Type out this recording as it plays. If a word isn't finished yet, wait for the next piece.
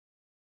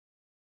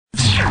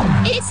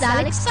It's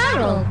Alex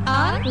Farrell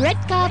on Red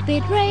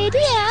Carpet Radio.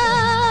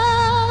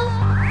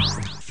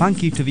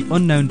 Thank you to the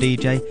unknown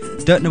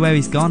DJ. Don't know where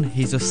he's gone.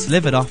 He's just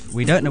slivered off.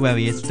 We don't know where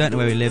he is. We don't know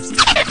where he lives.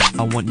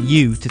 I want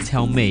you to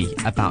tell me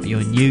about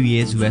your New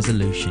Year's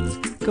resolutions.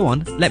 Go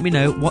on, let me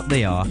know what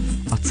they are.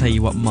 I'll tell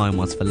you what mine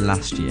was for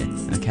last year,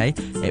 okay?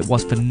 It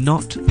was for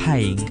not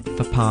paying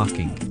for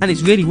parking. And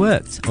it's really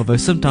worked, although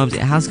sometimes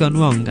it has gone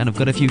wrong and I've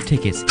got a few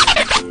tickets.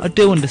 I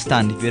do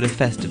understand if you're at a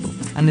festival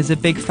and there's a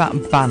big fat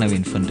banner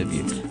in front of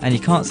you and you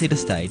can't see the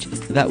stage,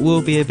 that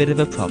will be a bit of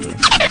a problem.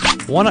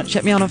 Why not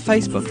check me out on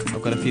Facebook?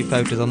 I've got a few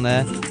photos on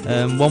there.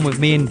 One with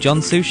me and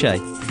John Suchet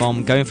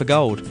from Going for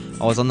Gold.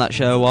 I was on that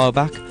show a while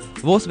back.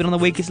 I've also been on the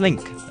Weakest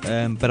Link,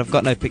 but I've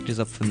got no pictures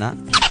up from that.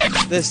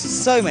 There's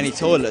so many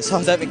toilets.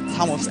 I don't think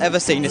Tamworth's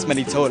ever seen this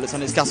many toilets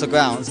on its castle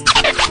grounds.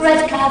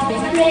 Red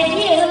Carpet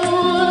Radio.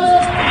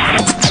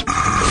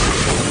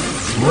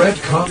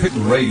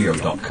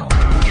 RedCarpetRadio.com.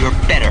 You're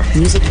better.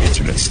 Music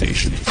internet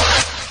station.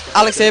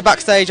 Alex here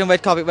backstage on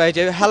Red Carpet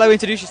Radio. Hello,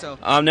 introduce yourself.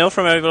 I'm Neil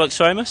from Everybody Looks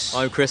Famous.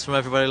 I'm Chris from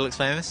Everybody Looks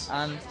Famous.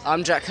 And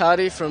I'm Jack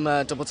Hardy from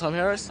Double Time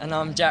Heroes. And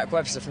I'm Jack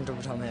Webster from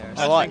Double Time Heroes.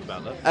 all right.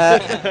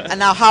 And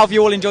now, how have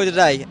you all enjoyed the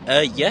day?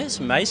 Yeah, it's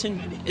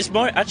amazing. It's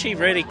actually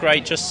really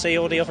great just to see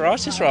all the other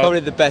artists, right? Probably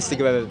the best thing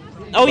I've ever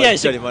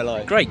it's done in my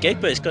life. Great gig,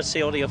 but it's good to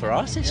see all the other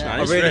artists, man.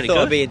 I It's really thought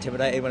good. I'd be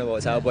intimidated when I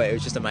walked out, but it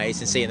was just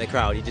amazing seeing the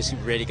crowd. You just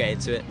really get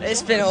into it.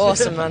 It's been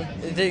awesome, man.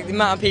 The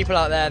amount of people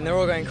out there, and they're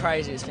all going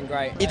crazy. It's been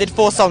great. You did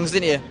 4 songs,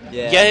 didn't you?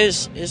 Yeah,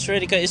 it's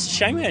really good. It's a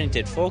shame we only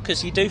did 4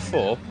 because you do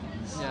 4,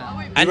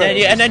 Yeah. and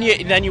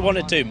then you want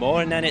to do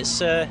more, and then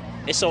it's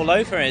all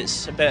over.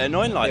 It's a bit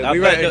annoying like that. We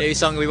wrote a new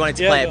song. We wanted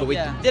to play it, but we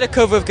Did a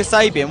cover of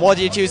Kasabian. Why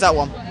did you choose that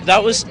one?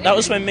 That was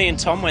when me and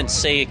Tom went to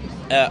see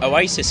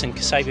Oasis and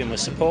Kasabian was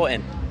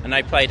supporting, and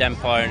they played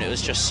Empire, and it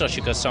was just such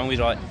a good song. We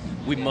were like,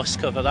 we must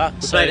cover that.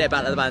 We played it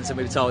about the bands, and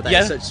we were told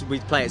that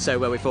we'd play it so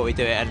well we thought we'd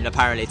do it, and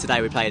apparently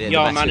today we played it.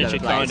 Yeah, our manager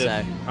kind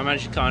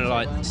of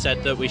like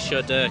said that we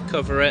should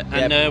cover it,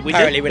 and we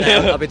apparently did. we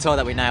nailed it. I've been told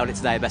that we nailed it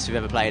today, best we've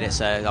ever played it,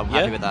 so I'm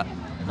happy with that.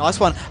 Nice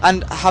one.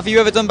 And have you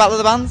ever done Battle of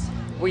the Bands?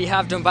 We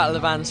have done Battle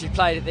of the Bands. We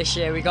played it this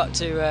year. We got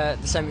to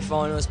the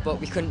semi-finals,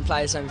 but we couldn't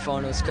play the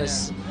semi-finals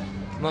because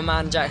my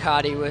man Jack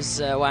Hardy was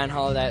away on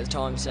holiday at the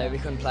time, so we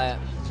couldn't play it,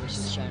 which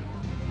is a shame.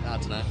 I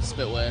don't know, it's a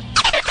bit weird.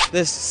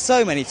 There's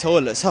so many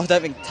toilets. I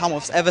don't think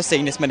Tamworth's ever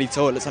seen this many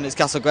toilets on its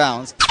castle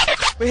grounds.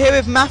 We're here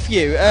with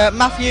Matthew.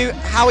 Matthew,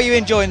 how are you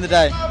enjoying the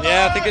day?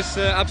 Yeah, I think it's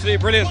absolutely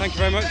brilliant. Thank you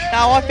very much.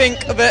 Now, I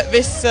think that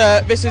this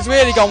has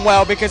really gone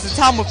well because the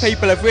Tamworth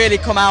people have really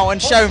come out and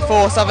shown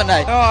force, haven't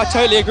they? Oh, I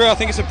totally agree. I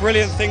think it's a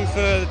brilliant thing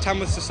for the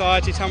Tamworth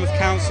Society, Tamworth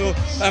Council,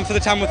 and for the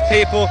Tamworth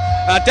people.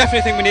 I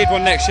definitely think we need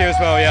one next year as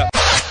well, yeah.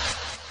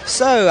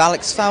 So,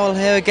 Alex Farrell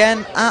here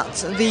again at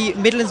the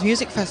Midlands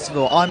Music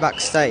Festival. I'm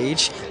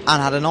backstage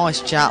and had a nice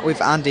chat with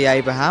Andy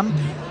Abraham,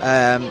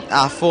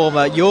 our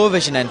former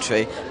Eurovision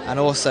entry, and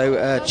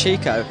also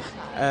Chico.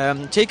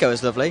 Chico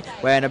is lovely,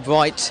 wearing a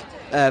bright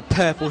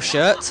purple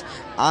shirt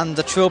and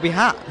a trilby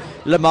hat.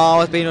 Lamar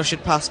has been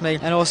ushered past me,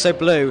 and also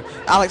Blue.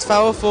 Alex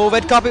Farrell for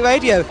Red Carpet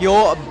Radio,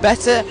 your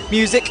better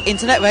music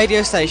internet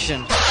radio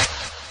station.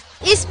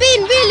 It's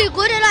been really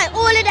good. I like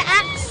all of the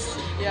acts.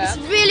 Yeah.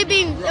 It's really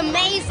been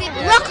amazing.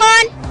 Rock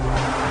on!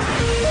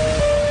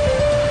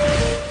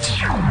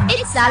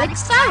 It's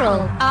Alex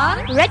Farrell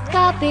on Red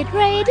Carpet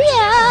Radio.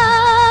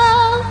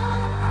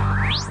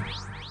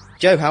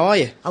 Joe, how are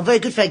you? I'm very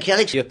good, thank you,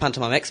 Alex. You're a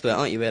pantomime expert,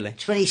 aren't you, really?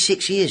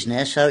 26 years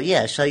now, so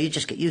you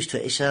just get used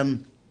to it. It's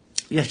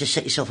you have to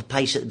set yourself a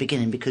pace at the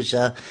beginning because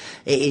it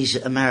is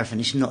a marathon.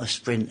 It's not a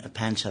sprint, a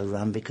panto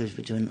run, because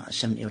we're doing like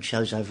 70-odd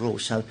shows overall,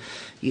 so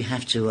you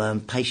have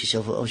to pace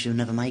yourself or else you'll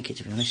never make it,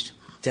 to be honest.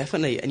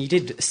 Definitely. And you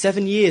did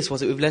 7 years,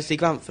 was it, with Leslie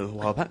Grantham a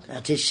while back? I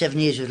did 7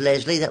 years with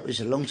Leslie. That was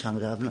a long time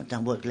ago. I've not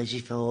done work with Leslie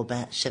for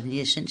about 7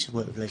 years since I've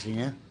worked with Leslie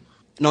now.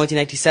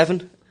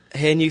 1987,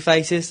 here, New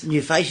Faces.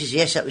 New Faces,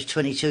 yes, that was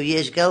 22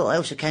 years ago. I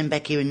also came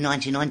back here in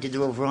 99, did the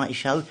Royal Variety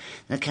Show, and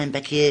I came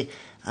back here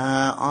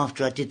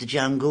after I did the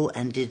Jungle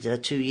and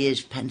did 2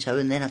 years panto,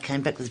 and then I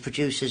came back with the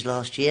producers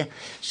last year.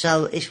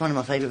 So it's one of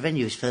my favourite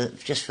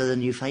venues just for the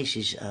New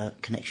Faces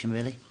connection,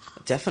 really.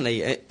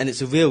 Definitely, and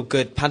it's a real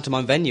good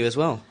pantomime venue as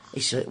well.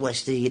 It's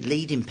the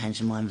leading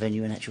pantomime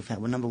venue in actual fact.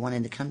 We're number 1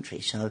 in the country,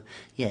 so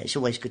yeah, it's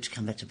always good to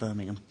come back to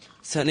Birmingham.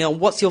 Certainly.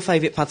 What's your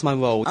favourite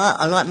pantomime role?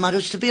 I like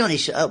Muddles. To be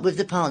honest, with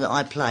the part that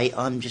I play,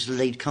 I'm just a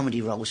lead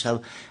comedy role,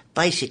 so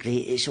basically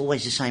it's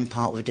always the same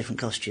part with a different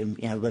costume.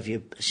 You know, whether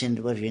you're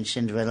in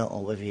Cinderella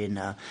or whether you're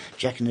in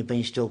Jack and the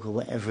Beanstalk or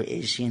whatever it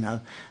is, you know.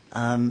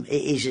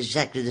 It is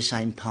exactly the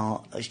same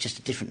part. It's just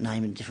a different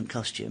name and a different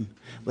costume.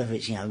 Whether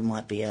it's, you know, it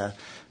might be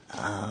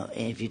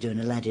if you're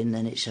doing Aladdin,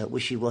 then it's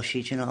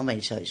wishy-washy, do you know what I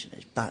mean? So it's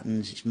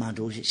Buttons, it's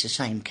Muddles, it's the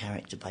same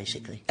character,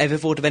 basically. Ever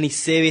thought of any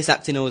serious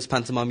acting, or is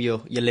pantomime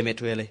your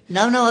limit, really?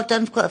 No, I've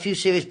done quite a few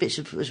serious bits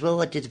as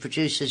well. I did the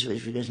producers,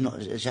 which was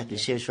not exactly a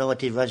serious role. I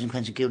did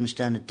Rosencrantz and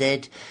Guildenstern are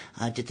Dead.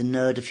 I did The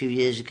Nerd a few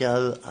years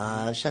ago.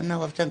 So,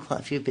 no, I've done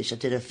quite a few bits. I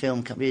did a film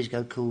a couple of years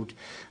ago called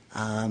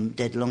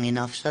dead long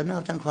enough. So no,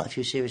 I've done quite a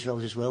few serious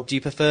roles as well. Do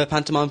you prefer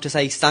pantomime to,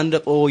 say,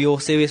 stand-up or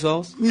your serious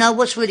roles? No,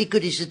 what's really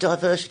good is the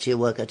diversity of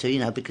work I do, you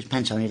know, because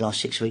pantomime only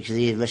lasts 6 weeks of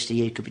the year. The rest of the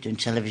year you could be doing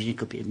television, you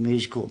could be a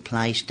musical,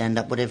 play,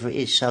 stand-up, whatever it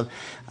is. So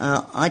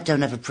I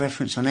don't have a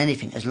preference on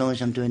anything as long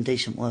as I'm doing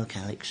decent work,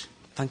 Alex.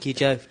 Thank you,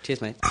 Joe.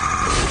 Cheers, mate.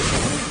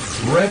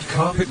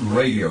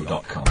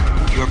 RedCarpetRadio.com.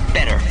 Your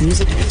better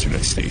music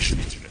internet station.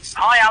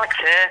 Hi, Alex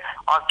here.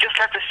 I've just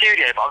left the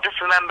studio, but I've just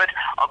remembered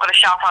I've got to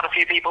shout out a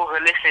few people who are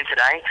listening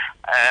today.